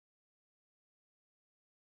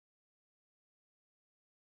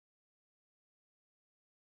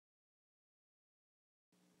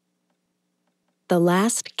The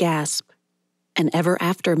Last Gasp, an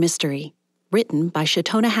ever-after mystery, written by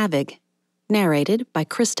Chautona Havig, narrated by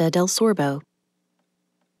Krista Del Sorbo.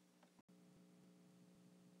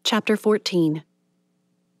 Chapter 14.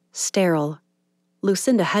 Sterile.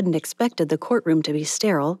 Lucinda hadn't expected the courtroom to be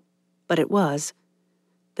sterile, but it was.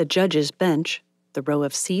 The judge's bench, the row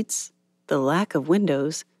of seats, the lack of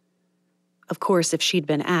windows. Of course, if she'd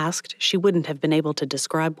been asked, she wouldn't have been able to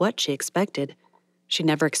describe what she expected. She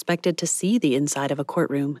never expected to see the inside of a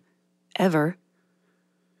courtroom. Ever.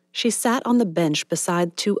 She sat on the bench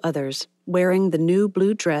beside two others, wearing the new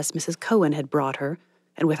blue dress Mrs. Cohen had brought her,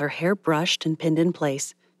 and with her hair brushed and pinned in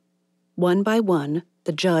place. One by one,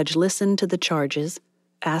 the judge listened to the charges,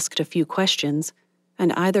 asked a few questions,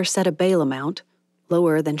 and either set a bail amount,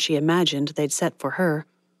 lower than she imagined they'd set for her,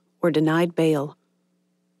 or denied bail.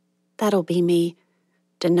 "That'll be me.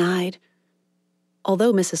 Denied."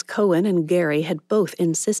 Although Mrs. Cohen and Gary had both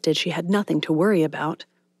insisted she had nothing to worry about,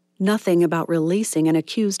 nothing about releasing an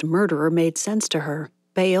accused murderer made sense to her,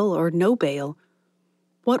 bail or no bail.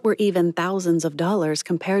 What were even thousands of dollars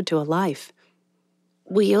compared to a life?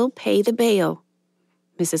 "We'll pay the bail,"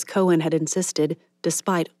 Mrs. Cohen had insisted,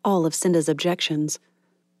 despite all of Cinda's objections.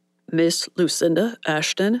 "Miss Lucinda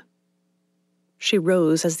Ashton?" She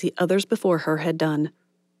rose as the others before her had done.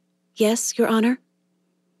 "Yes, Your Honor?"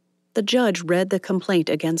 The judge read the complaint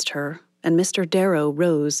against her, and Mr. Darrow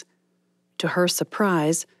rose. To her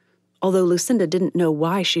surprise, although Lucinda didn't know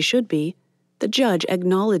why she should be, the judge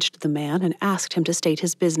acknowledged the man and asked him to state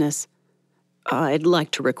his business. "I'd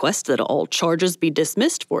like to request that all charges be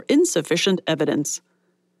dismissed for insufficient evidence."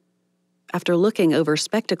 After looking over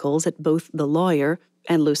spectacles at both the lawyer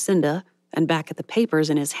and Lucinda and back at the papers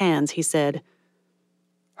in his hands, he said,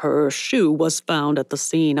 "Her shoe was found at the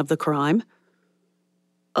scene of the crime."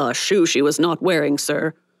 "A shoe she was not wearing,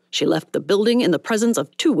 sir. She left the building in the presence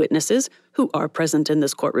of two witnesses, who are present in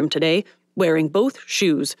this courtroom today, wearing both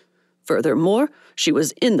shoes. Furthermore, she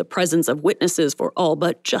was in the presence of witnesses for all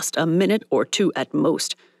but just a minute or two at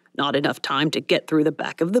most. Not enough time to get through the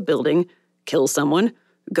back of the building, kill someone,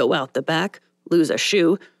 go out the back, lose a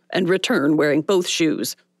shoe, and return wearing both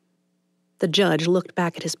shoes." The judge looked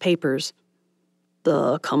back at his papers.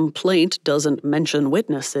 "The complaint doesn't mention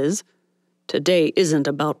witnesses. Today isn't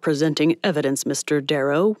about presenting evidence, Mr.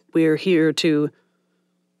 Darrow. We're here to—"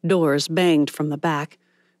 Doors banged from the back,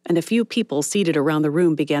 and a few people seated around the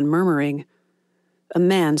room began murmuring. A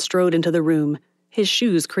man strode into the room, his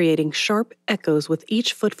shoes creating sharp echoes with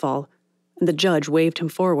each footfall, and the judge waved him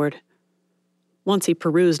forward. Once he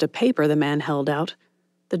perused a paper the man held out,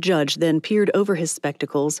 the judge then peered over his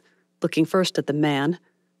spectacles, looking first at the man,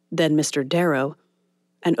 then Mr. Darrow,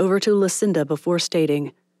 and over to Lucinda before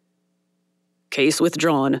stating, "Case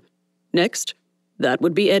withdrawn. Next, that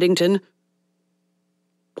would be Eddington."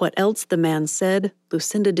 What else the man said,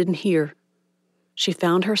 Lucinda didn't hear. She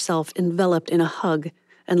found herself enveloped in a hug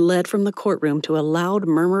and led from the courtroom to a loud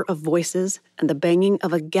murmur of voices and the banging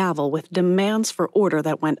of a gavel with demands for order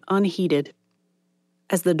that went unheeded.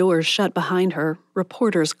 As the doors shut behind her,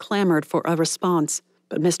 reporters clamored for a response,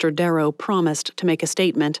 but Mr. Darrow promised to make a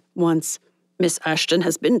statement once. "Miss Ashton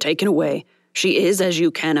has been taken away. She is, as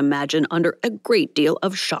you can imagine, under a great deal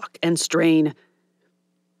of shock and strain."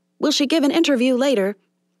 "Will she give an interview later?"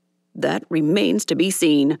 "That remains to be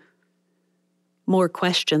seen." More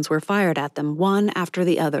questions were fired at them, one after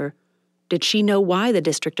the other. Did she know why the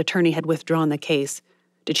district attorney had withdrawn the case?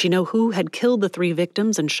 Did she know who had killed the 3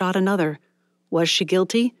 victims and shot another? Was she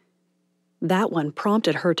guilty? That one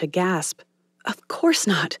prompted her to gasp, "Of course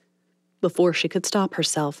not," before she could stop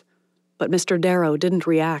herself. But Mr. Darrow didn't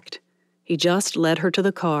react. He just led her to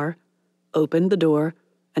the car, opened the door,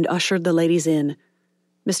 and ushered the ladies in.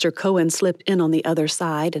 Mr. Cohen slipped in on the other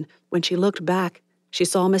side, and when she looked back, she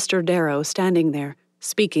saw Mr. Darrow standing there,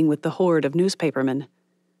 speaking with the horde of newspapermen.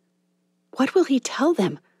 "What will he tell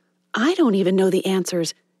them? I don't even know the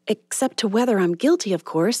answers, except to whether I'm guilty, of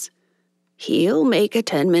course." "He'll make a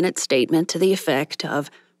 10-minute statement to the effect of,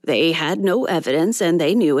 they had no evidence and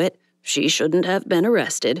they knew it. She shouldn't have been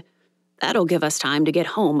arrested. That'll give us time to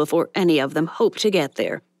get home before any of them hope to get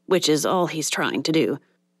there, which is all he's trying to do."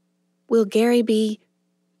 "Will Gary be—"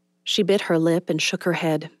 She bit her lip and shook her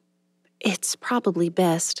head. "It's probably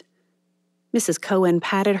best." Mrs. Cohen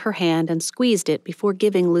patted her hand and squeezed it before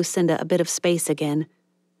giving Lucinda a bit of space again.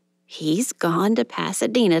 "He's gone to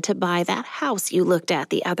Pasadena to buy that house you looked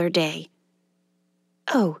at the other day."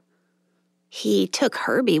 "Oh." "He took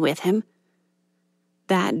Herbie with him."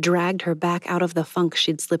 That dragged her back out of the funk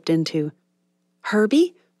she'd slipped into.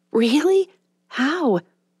 "Herbie? Really? How?"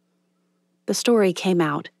 The story came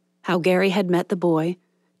out, how Gary had met the boy,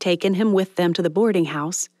 taken him with them to the boarding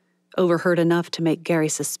house, overheard enough to make Gary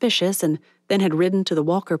suspicious, and then had ridden to the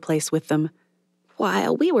Walker place with them.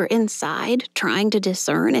 While we were inside, trying to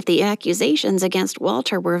discern if the accusations against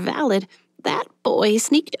Walter were valid, that boy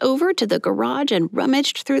sneaked over to the garage and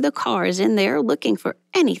rummaged through the cars in there looking for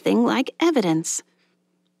anything like evidence.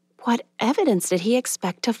 What evidence did he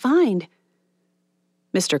expect to find?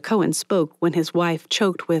 Mr. Cohen spoke when his wife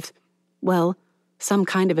choked with, well, some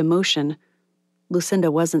kind of emotion.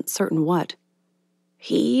 Lucinda wasn't certain what.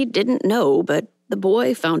 He didn't know, but the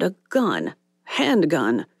boy found a gun,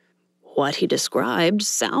 handgun. What he described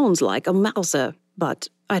sounds like a Mauser, but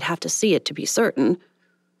I'd have to see it to be certain.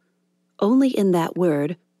 Only in that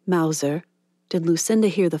word, Mauser, did Lucinda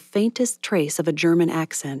hear the faintest trace of a German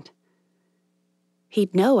accent.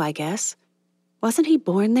 He'd know, I guess. Wasn't he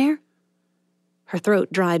born there? Her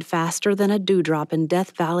throat dried faster than a dewdrop in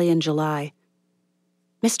Death Valley in July.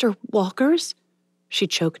 Mr. Walker's? She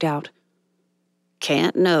choked out.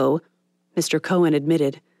 Can't know, Mr. Cohen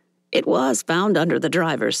admitted. It was found under the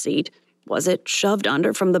driver's seat. Was it shoved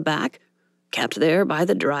under from the back? Kept there by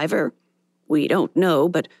the driver? We don't know,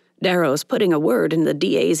 but Darrow's putting a word in the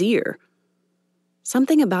DA's ear.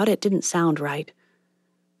 Something about it didn't sound right.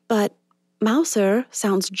 But Mauser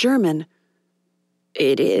sounds German.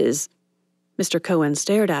 It is. Mr. Cohen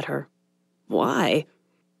stared at her. Why?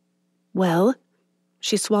 Well,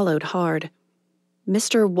 she swallowed hard.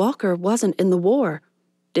 Mr. Walker wasn't in the war.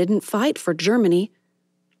 Didn't fight for Germany.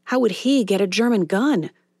 How would he get a German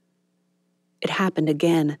gun? It happened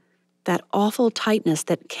again. That awful tightness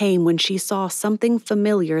that came when she saw something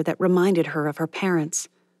familiar that reminded her of her parents.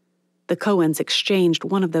 The Cohens exchanged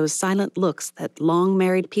one of those silent looks that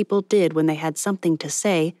long-married people did when they had something to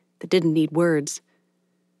say that didn't need words.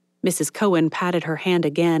 Mrs. Cohen patted her hand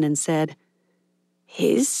again and said,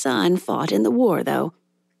 His son fought in the war, though.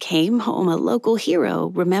 Came home a local hero,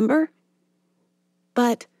 remember?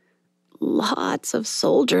 But lots of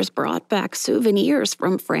soldiers brought back souvenirs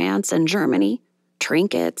from France and Germany.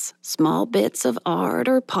 Trinkets, small bits of art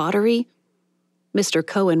or pottery. Mr.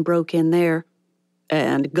 Cohen broke in there.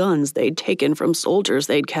 And guns they'd taken from soldiers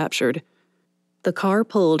they'd captured. The car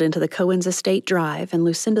pulled into the Cohen's estate drive, and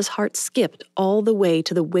Lucinda's heart skipped all the way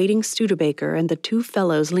to the waiting Studebaker and the two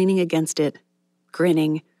fellows leaning against it,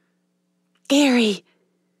 grinning. Gary!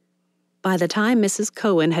 By the time Mrs.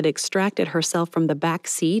 Cohen had extracted herself from the back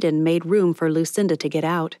seat and made room for Lucinda to get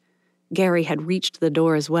out, Gary had reached the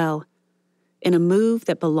door as well. In a move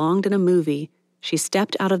that belonged in a movie, she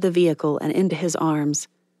stepped out of the vehicle and into his arms.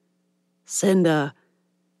 Cinda!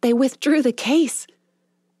 They withdrew the case.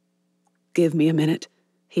 Give me a minute,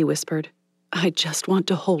 he whispered. I just want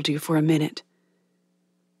to hold you for a minute.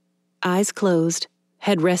 Eyes closed,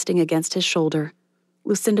 head resting against his shoulder,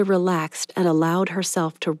 Lucinda relaxed and allowed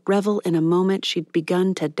herself to revel in a moment she'd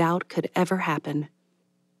begun to doubt could ever happen.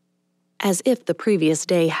 As if the previous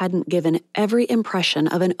day hadn't given every impression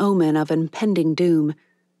of an omen of impending doom,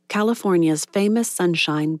 California's famous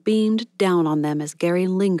sunshine beamed down on them as Gary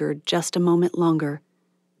lingered just a moment longer.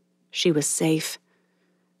 She was safe.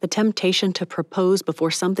 The temptation to propose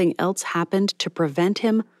before something else happened to prevent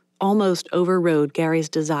him almost overrode Gary's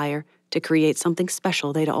desire to create something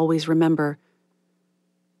special they'd always remember.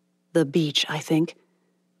 The beach, I think.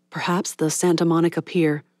 Perhaps the Santa Monica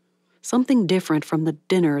Pier. Something different from the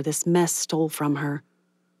dinner this mess stole from her.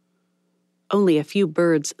 Only a few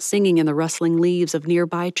birds singing in the rustling leaves of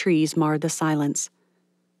nearby trees marred the silence.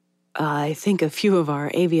 I think a few of our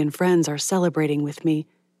avian friends are celebrating with me.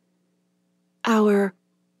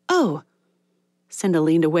 Oh. Cinda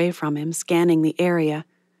leaned away from him, scanning the area.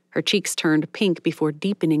 Her cheeks turned pink before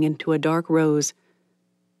deepening into a dark rose.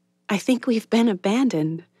 I think we've been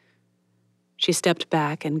abandoned. She stepped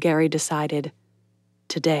back, and Gary decided,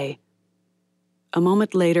 today. A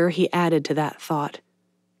moment later, he added to that thought,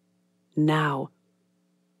 now.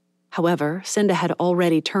 However, Cinda had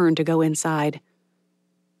already turned to go inside.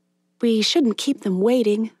 We shouldn't keep them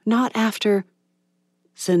waiting, not after...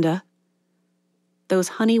 Cinda. Those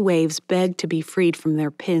honey waves begged to be freed from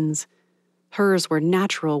their pins. Hers were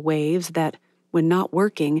natural waves that, when not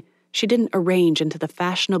working, she didn't arrange into the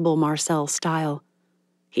fashionable Marcel style.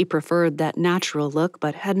 He preferred that natural look,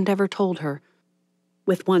 but hadn't ever told her.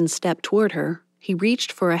 With one step toward her, he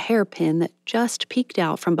reached for a hairpin that just peeked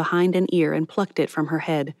out from behind an ear and plucked it from her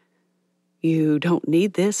head. You don't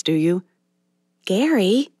need this, do you?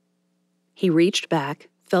 Gary? He reached back,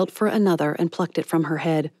 felt for another, and plucked it from her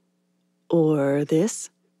head. Or this?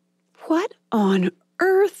 What on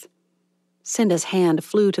earth? Cinda's hand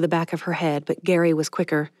flew to the back of her head, but Gary was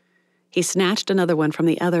quicker. He snatched another one from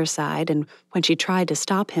the other side, and when she tried to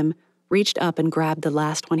stop him, reached up and grabbed the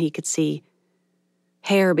last one he could see.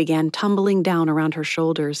 Hair began tumbling down around her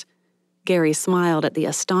shoulders. Gary smiled at the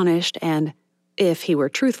astonished and, if he were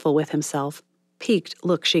truthful with himself, piqued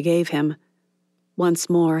look she gave him. Once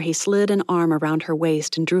more, he slid an arm around her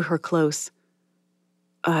waist and drew her close.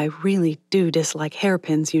 I really do dislike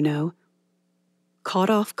hairpins, you know.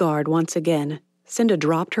 Caught off guard once again, Cinda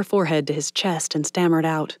dropped her forehead to his chest and stammered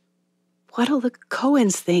out, What'll the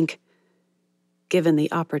Cohens think? Given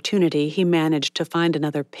the opportunity, he managed to find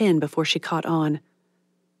another pin before she caught on.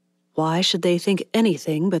 Why should they think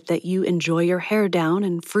anything but that you enjoy your hair down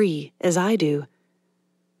and free, as I do?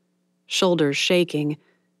 Shoulders shaking,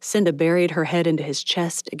 Cinda buried her head into his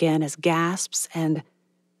chest again as gasps, and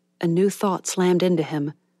a new thought slammed into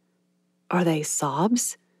him. Are they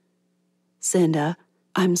sobs? Cinda,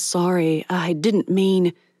 I'm sorry, I didn't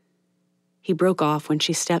mean... He broke off when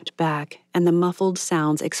she stepped back, and the muffled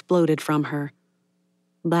sounds exploded from her.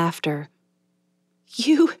 Laughter.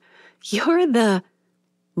 You're the...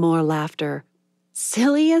 More laughter.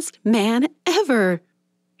 Silliest man ever!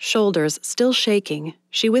 Shoulders still shaking,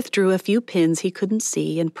 she withdrew a few pins he couldn't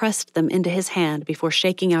see and pressed them into his hand before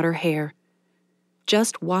shaking out her hair.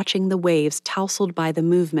 Just watching the waves tousled by the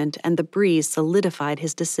movement and the breeze solidified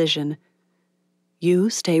his decision. You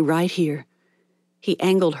stay right here. He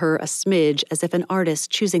angled her a smidge as if an artist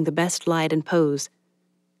choosing the best light and pose.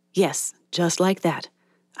 Yes, just like that.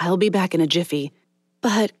 I'll be back in a jiffy.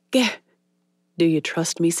 But, do you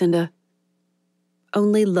trust me, Cinda?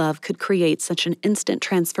 Only love could create such an instant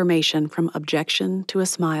transformation from objection to a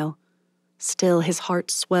smile. Still, his heart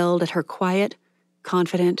swelled at her quiet,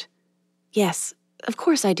 confident, Yes, of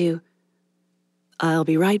course I do. I'll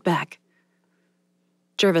be right back.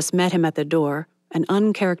 Jervis met him at the door, an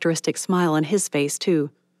uncharacteristic smile on his face,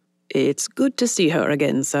 too. It's good to see her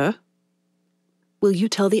again, sir. Will you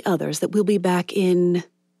tell the others that we'll be back in,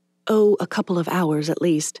 a couple of hours at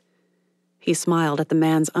least? He smiled at the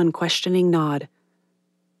man's unquestioning nod.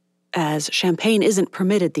 As champagne isn't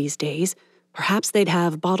permitted these days, perhaps they'd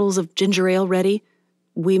have bottles of ginger ale ready.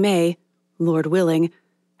 We may, Lord willing,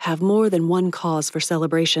 have more than one cause for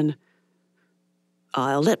celebration.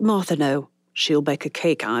 I'll let Martha know. She'll bake a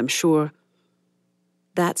cake, I'm sure.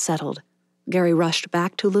 That settled, Gary rushed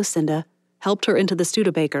back to Lucinda, helped her into the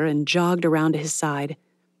Studebaker, and jogged around to his side.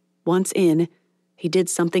 Once in, he did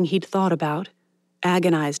something he'd thought about,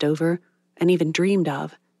 agonized over, and even dreamed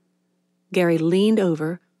of. Gary leaned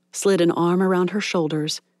over, slid an arm around her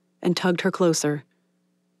shoulders, and tugged her closer.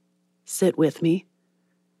 Sit with me.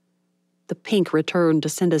 The pink returned to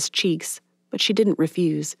Cinda's cheeks, but she didn't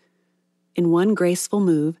refuse. In one graceful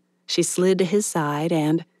move, she slid to his side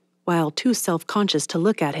and, while too self-conscious to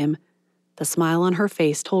look at him, the smile on her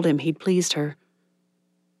face told him he'd pleased her.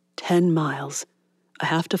 10 miles. I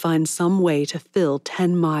have to find some way to fill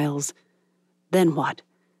 10 miles. Then what?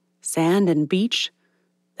 Sand and beach?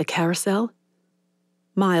 The carousel?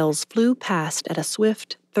 Miles flew past at a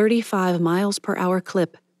swift 35 miles per hour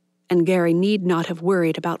clip, and Gary need not have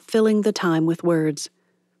worried about filling the time with words.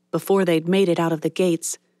 Before they'd made it out of the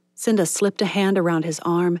gates, Cinda slipped a hand around his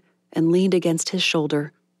arm and leaned against his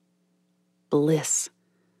shoulder. Bliss.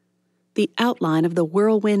 The outline of the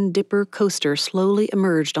Whirlwind Dipper coaster slowly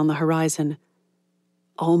emerged on the horizon.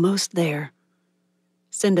 Almost there.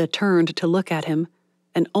 Cinda turned to look at him,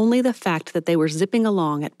 and only the fact that they were zipping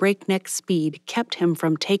along at breakneck speed kept him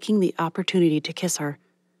from taking the opportunity to kiss her.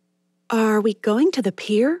 Are we going to the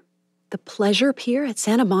pier? The pleasure pier at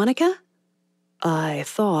Santa Monica? I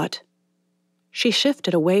thought. She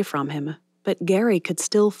shifted away from him, but Gary could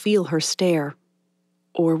still feel her stare.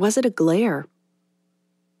 Or was it a glare?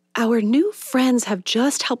 Our new friends have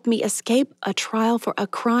just helped me escape a trial for a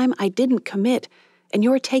crime I didn't commit, and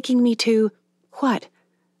you're taking me to, what,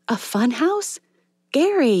 a fun house?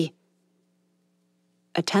 Gary!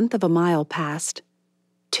 1/10 of a mile passed.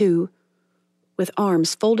 2. With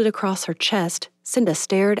arms folded across her chest, Cinda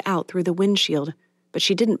stared out through the windshield, but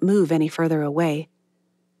she didn't move any further away.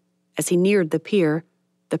 As he neared the pier,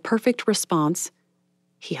 the perfect response,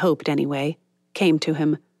 he hoped anyway, came to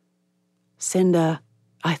him. Cinda,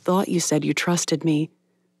 I thought you said you trusted me.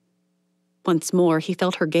 Once more, he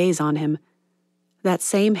felt her gaze on him. That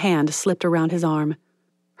same hand slipped around his arm.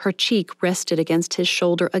 Her cheek rested against his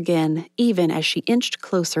shoulder again, even as she inched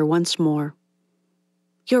closer once more.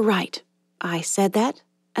 You're right. I said that,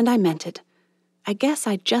 and I meant it. I guess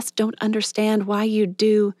I just don't understand why you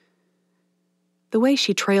do. The way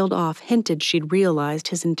she trailed off hinted she'd realized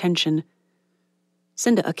his intention.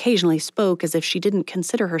 Cinda occasionally spoke as if she didn't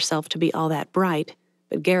consider herself to be all that bright,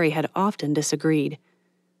 but Gary had often disagreed.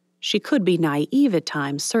 She could be naive at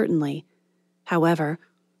times, certainly. However,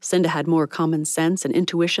 Cinda had more common sense and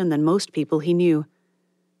intuition than most people he knew.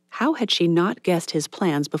 How had she not guessed his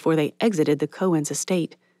plans before they exited the Cohens'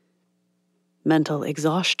 estate? Mental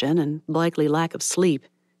exhaustion and likely lack of sleep,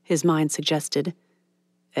 his mind suggested.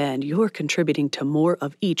 And you're contributing to more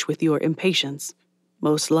of each with your impatience.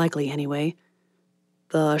 Most likely, anyway.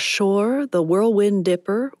 The shore, the whirlwind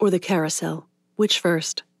dipper, or the carousel? Which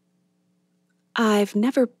first? I've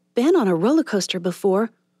never been on a roller coaster before.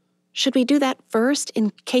 Should we do that first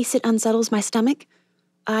in case it unsettles my stomach?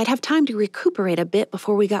 I'd have time to recuperate a bit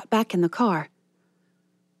before we got back in the car.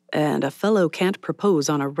 And a fellow can't propose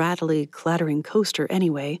on a rattly, clattering coaster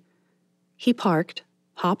anyway. He parked,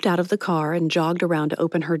 hopped out of the car, and jogged around to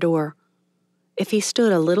open her door. If he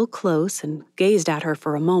stood a little close and gazed at her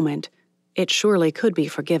for a moment, it surely could be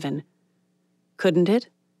forgiven. Couldn't it?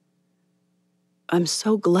 I'm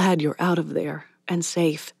so glad you're out of there and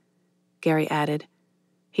safe, Gary added.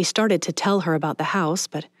 He started to tell her about the house,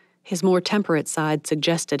 but his more temperate side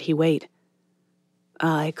suggested he wait.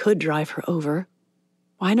 I could drive her over.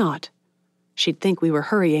 Why not? She'd think we were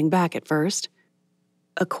hurrying back at first.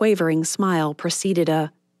 A quavering smile preceded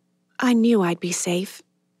a, I knew I'd be safe.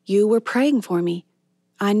 You were praying for me.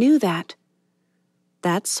 I knew that.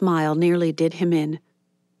 That smile nearly did him in.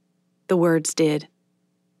 The words did.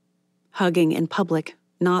 Hugging in public,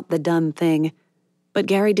 not the done thing, but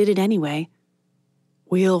Gary did it anyway.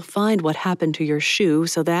 We'll find what happened to your shoe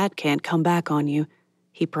so that can't come back on you,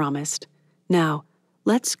 he promised. Now,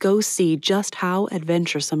 let's go see just how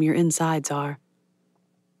adventuresome your insides are.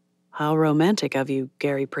 How romantic of you,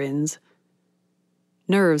 Gary Prinz.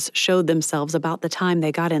 Nerves showed themselves about the time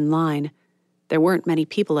they got in line. There weren't many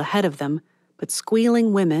people ahead of them, but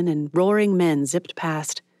squealing women and roaring men zipped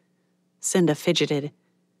past. Cinda fidgeted.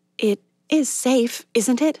 It is safe,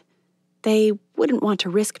 isn't it? They wouldn't want to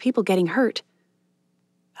risk people getting hurt.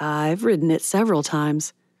 I've ridden it several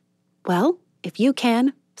times. Well, if you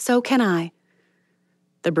can, so can I.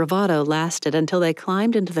 The bravado lasted until they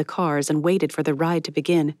climbed into the cars and waited for the ride to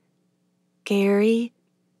begin. Gary,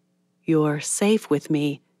 you're safe with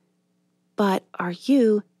me. But are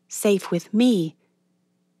you safe with me?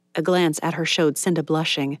 A glance at her showed Cinda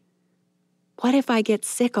blushing. What if I get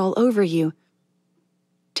sick all over you?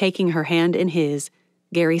 Taking her hand in his,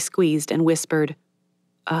 Gary squeezed and whispered,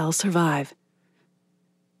 I'll survive.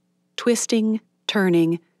 Twisting,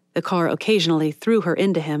 turning, the car occasionally threw her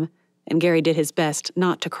into him, and Gary did his best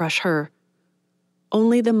not to crush her.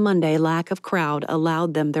 Only the Monday lack of crowd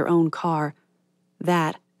allowed them their own car.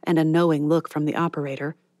 That and a knowing look from the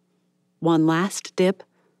operator. One last dip,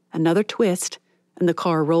 another twist, and the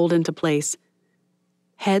car rolled into place.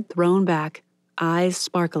 Head thrown back, eyes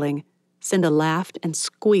sparkling, Cinda laughed and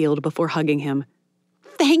squealed before hugging him.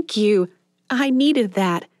 Thank you! I needed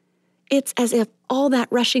that. It's as if all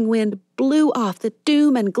that rushing wind blew off the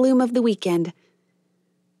doom and gloom of the weekend.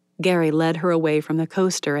 Gary led her away from the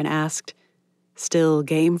coaster and asked, Still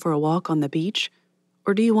game for a walk on the beach?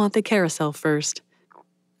 Or do you want the carousel first?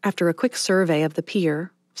 After a quick survey of the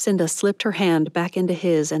pier, Cinda slipped her hand back into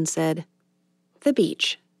his and said, The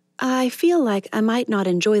beach. I feel like I might not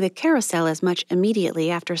enjoy the carousel as much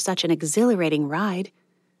immediately after such an exhilarating ride.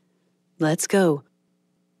 Let's go.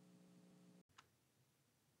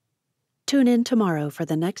 Tune in tomorrow for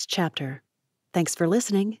the next chapter. Thanks for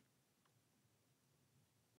listening.